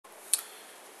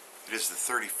It is the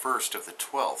 31st of the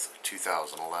 12th,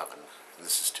 2011, and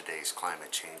this is today's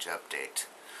climate change update.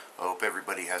 I hope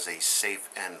everybody has a safe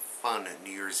and fun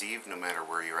New Year's Eve, no matter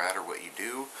where you're at or what you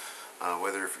do.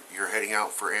 Whether you're heading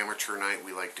out for amateur night,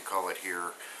 we like to call it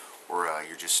here, or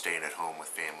you're just staying at home with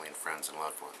family and friends and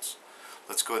loved ones.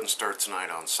 Let's go ahead and start tonight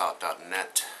on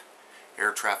SOT.net.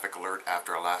 Air traffic alert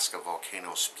after Alaska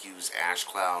volcano spews ash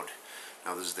cloud.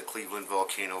 Now this is the Cleveland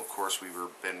volcano, of course, we've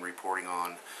been reporting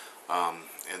on.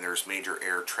 And there's major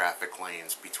air traffic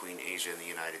lanes between Asia and the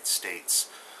United States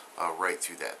right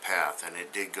through that path, and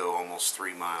it did go almost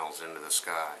 3 miles into the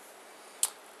sky.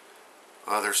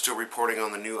 They're still reporting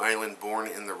on the new island born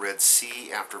in the Red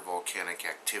Sea after volcanic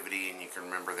activity, and you can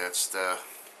remember that's the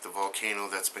volcano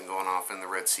that's been going off in the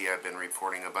Red Sea I've been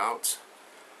reporting about.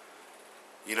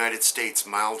 United States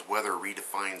mild weather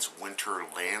redefines winter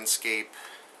landscape.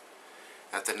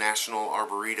 At the National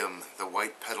Arboretum, the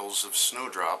white petals of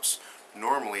snowdrops,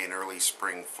 normally an early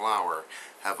spring flower,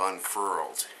 have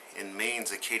unfurled. In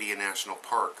Maine's Acadia National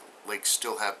Park, lakes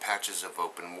still have patches of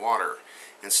open water,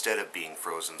 instead of being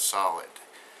frozen solid.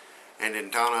 And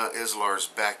in Donna Islar's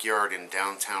backyard in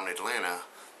downtown Atlanta,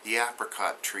 the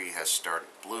apricot tree has started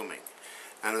blooming.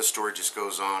 And the story just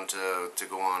goes on to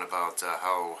go on about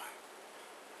how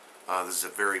this is a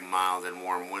very mild and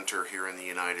warm winter here in the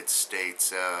United States.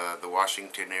 The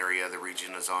Washington area, the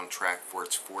region is on track for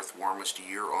its 4th warmest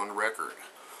year on record,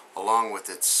 along with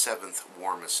its 7th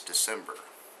warmest December.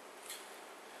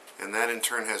 And that in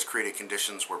turn has created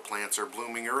conditions where plants are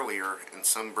blooming earlier and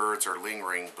some birds are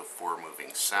lingering before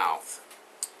moving south.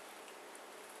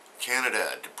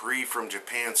 Canada, debris from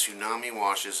Japan tsunami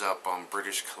washes up on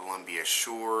British Columbia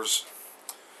shores.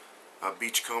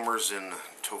 Beachcombers in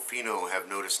Tofino have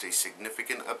noticed a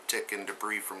significant uptick in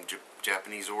debris from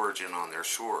Japanese origin on their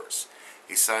shores,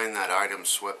 a sign that items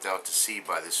swept out to sea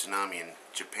by the tsunami in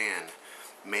Japan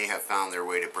may have found their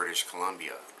way to British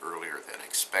Columbia earlier than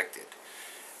expected.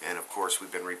 And of course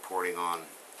we've been reporting on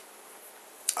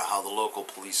how the local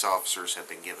police officers have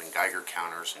been given Geiger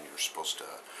counters, and you're supposed to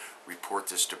report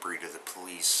this debris to the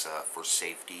police for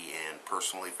safety and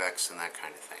personal effects and that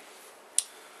kind of thing.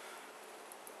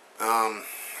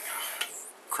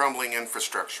 Crumbling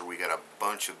infrastructure. We got a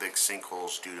bunch of big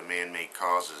sinkholes due to man-made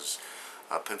causes.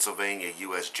 Pennsylvania,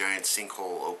 U.S. giant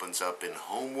sinkhole opens up in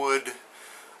Homewood.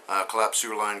 Collapsed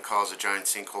sewer line caused a giant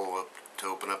sinkhole to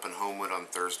open up in Homewood on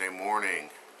Thursday morning.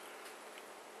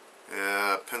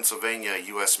 Pennsylvania,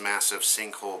 U.S. massive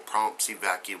sinkhole prompts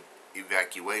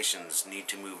evacuations. Need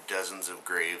to move dozens of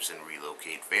graves and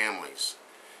relocate families.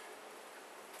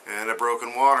 And a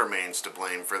broken water main's to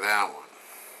blame for that one.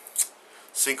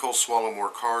 Sinkholes swallow more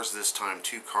cars. This time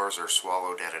 2 cars are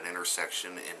swallowed at an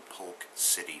intersection in Polk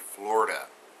City, Florida.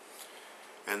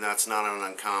 And that's not an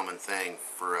uncommon thing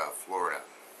for Florida.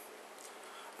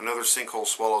 Another sinkhole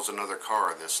swallows another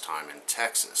car, this time in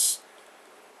Texas.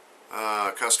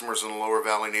 Customers in the Lower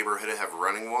Valley neighborhood have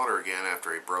running water again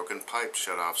after a broken pipe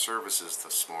shut off services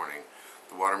this morning.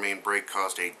 The water main break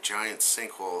caused a giant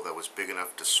sinkhole that was big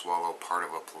enough to swallow part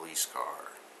of a police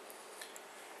car.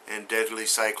 And deadly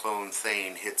cyclone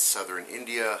Thane hits southern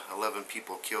India. 11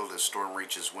 people killed as storm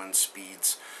reaches wind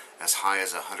speeds as high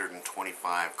as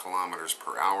 125 kilometers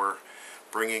per hour,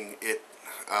 bringing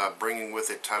with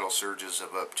it tidal surges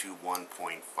of up to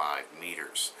 1.5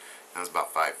 meters. That's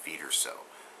about 5 feet or so.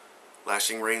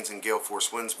 Lashing rains and gale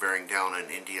force winds bearing down on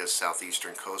India's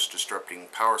southeastern coast, disrupting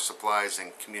power supplies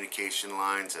and communication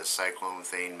lines as Cyclone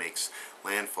Thane makes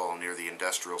landfall near the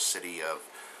industrial city of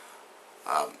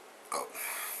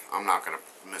I'm not going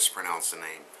to mispronounce the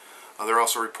name. They're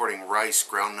also reporting rice,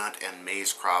 groundnut, and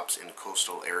maize crops in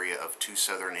coastal area of 2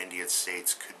 southern Indian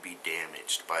states could be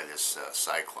damaged by this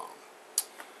cyclone.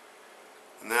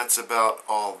 And that's about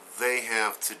all they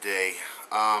have today.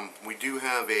 We do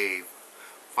have a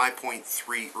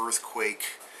 5.3 earthquake,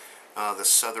 the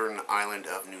southern island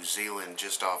of New Zealand,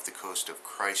 just off the coast of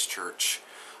Christchurch.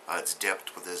 Its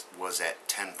depth was at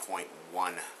 10.1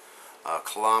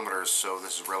 kilometers, so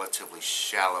this is relatively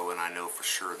shallow, and I know for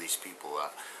sure these people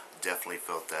definitely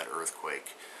felt that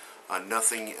earthquake.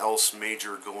 Nothing else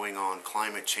major going on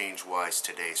climate change wise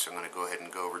today, so I'm going to go ahead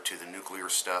and go over to the nuclear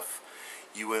stuff.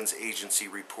 UN's agency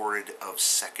reported of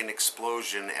second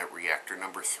explosion at reactor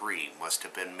number 3 must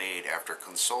have been made after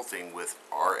consulting with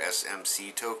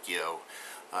RSMC Tokyo,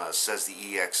 says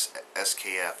the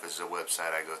SKF is a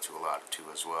website I go to a lot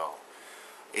too as well.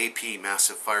 AP,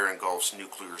 massive fire engulfs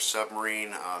nuclear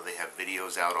submarine. They have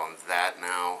videos out on that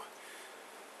now.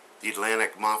 The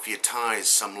Atlantic Mafia ties.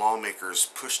 Some lawmakers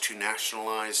push to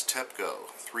nationalize Tepco.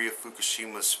 3 of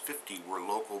Fukushima's 50 were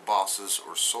local bosses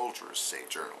or soldiers, say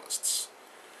journalists.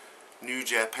 New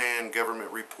Japan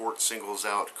government report singles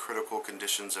out critical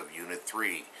conditions of Unit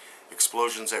 3.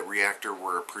 Explosions at reactor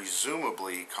were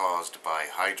presumably caused by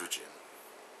hydrogen.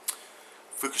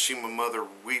 Fukushima mother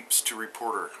weeps to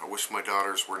reporter, I wish my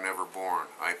daughters were never born.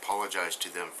 I apologize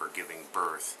to them for giving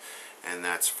birth. And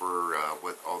that's for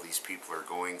what all these people are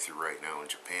going through right now in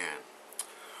Japan.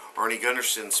 Arnie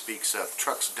Gunderson speaks up.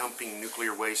 Trucks dumping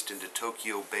nuclear waste into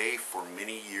Tokyo Bay for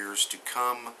many years to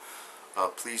come.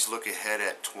 Please look ahead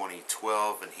at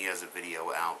 2012, and he has a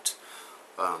video out.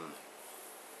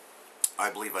 I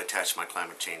believe I attached my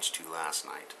climate change to last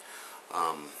night.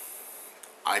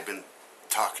 I've been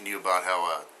talking to you about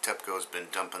how Tepco has been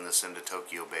dumping this into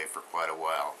Tokyo Bay for quite a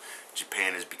while.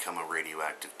 Japan has become a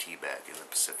radioactive teabag in the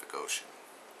Pacific Ocean.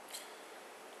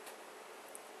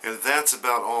 And that's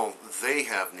about all they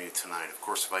have new tonight. Of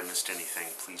course, if I missed anything,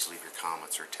 please leave your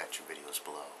comments or attach your videos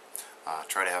below.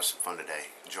 Try to have some fun today.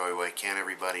 Enjoy while you can,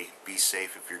 everybody. Be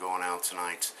safe if you're going out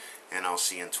tonight. And I'll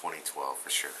see you in 2012 for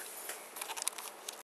sure.